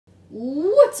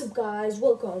What's up, guys?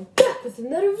 Welcome back with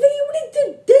another video. And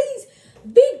in today's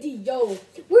video,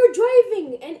 we're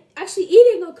driving and actually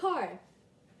eating a car.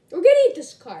 We're gonna eat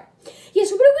this car. Yeah,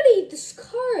 so we're gonna eat this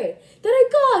car that I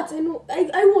got and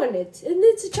I won it. And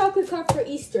it's a chocolate car for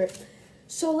Easter.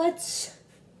 So let's...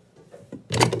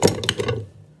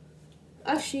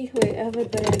 Actually, wait, I have a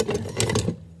better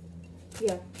idea.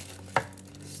 Yeah.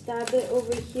 Stab it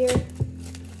over here.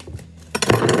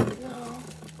 No.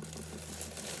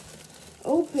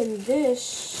 Open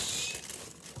this.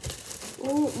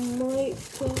 Oh my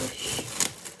gosh.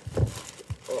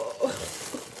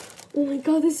 Oh my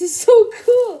god, this is so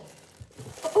cool.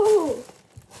 Oh.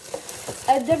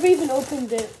 I've never even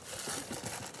opened it.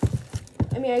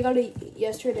 I mean, I got it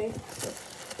yesterday.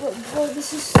 But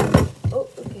this is... Oh,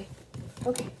 okay.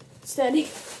 Okay, standing.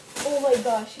 Oh my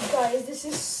gosh, you guys, this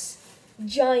is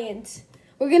giant.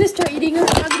 We're gonna start eating it.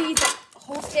 I'm not gonna eat the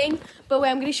whole thing, but wait,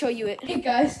 I'm gonna show you it. Hey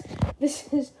guys,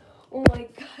 this is, oh my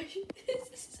gosh, this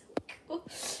is so cool.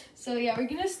 So yeah, we're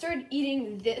gonna start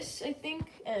eating this, I think,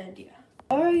 and yeah.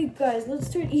 Alright guys, let's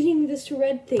start eating this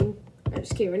red thing. I'm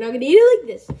just kidding, we're not gonna eat it like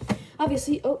this.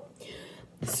 Obviously, oh.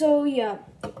 So yeah,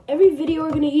 every video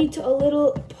we're gonna eat a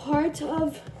little part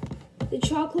of the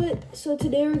chocolate. So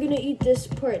today we're gonna eat this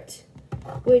part,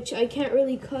 which I can't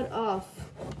really cut off.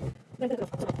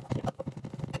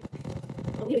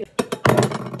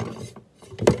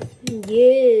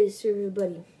 Yes,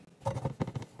 everybody.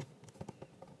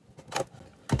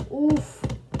 Oof.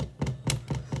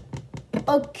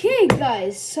 Okay,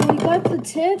 guys, so we got the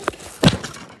tip.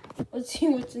 Let's see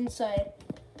what's inside.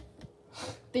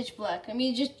 Pitch black. I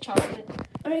mean, just chocolate.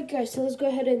 Alright, guys, so let's go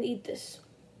ahead and eat this.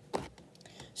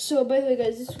 So, by the way,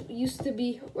 guys, this used to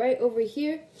be right over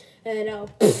here, and now,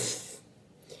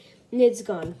 it's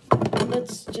gone.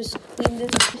 Let's just clean this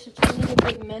because it's a little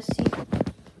bit messy.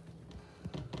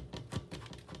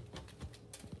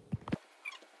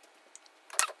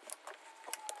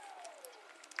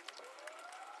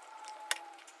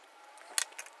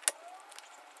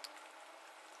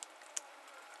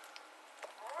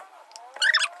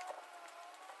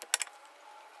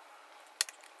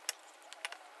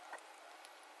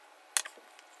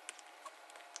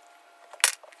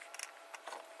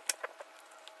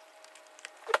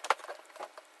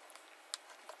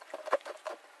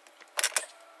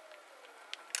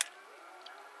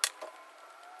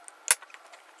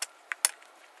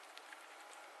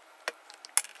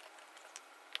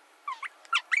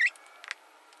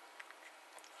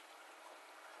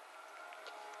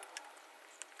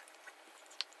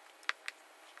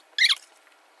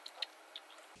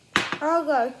 Oh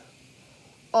god.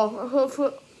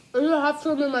 Oh, I don't have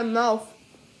some in my mouth.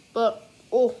 But,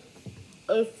 oh,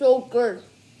 it's so good.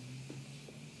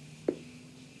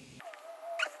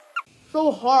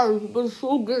 So hard, but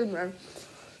so good, man.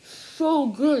 So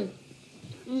good.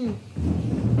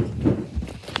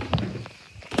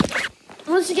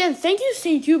 Once again, thank you,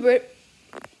 St. Hubert,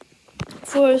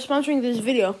 for sponsoring this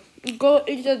video. Go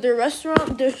eat at their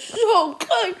restaurant. They're so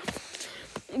good.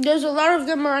 There's a lot of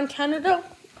them around Canada.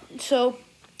 So,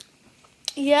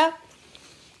 yeah.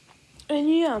 And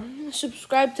yeah,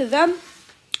 subscribe to them.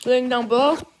 Link down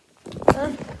below.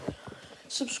 And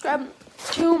subscribe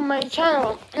to my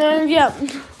channel. And yeah.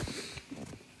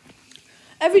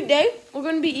 Every day, we're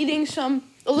going to be eating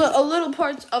a little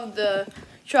parts of the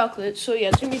chocolate. So, yeah,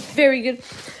 it's going to be very good.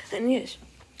 And yes.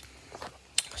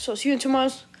 So, see you in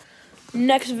tomorrow's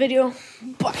next video.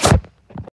 Bye.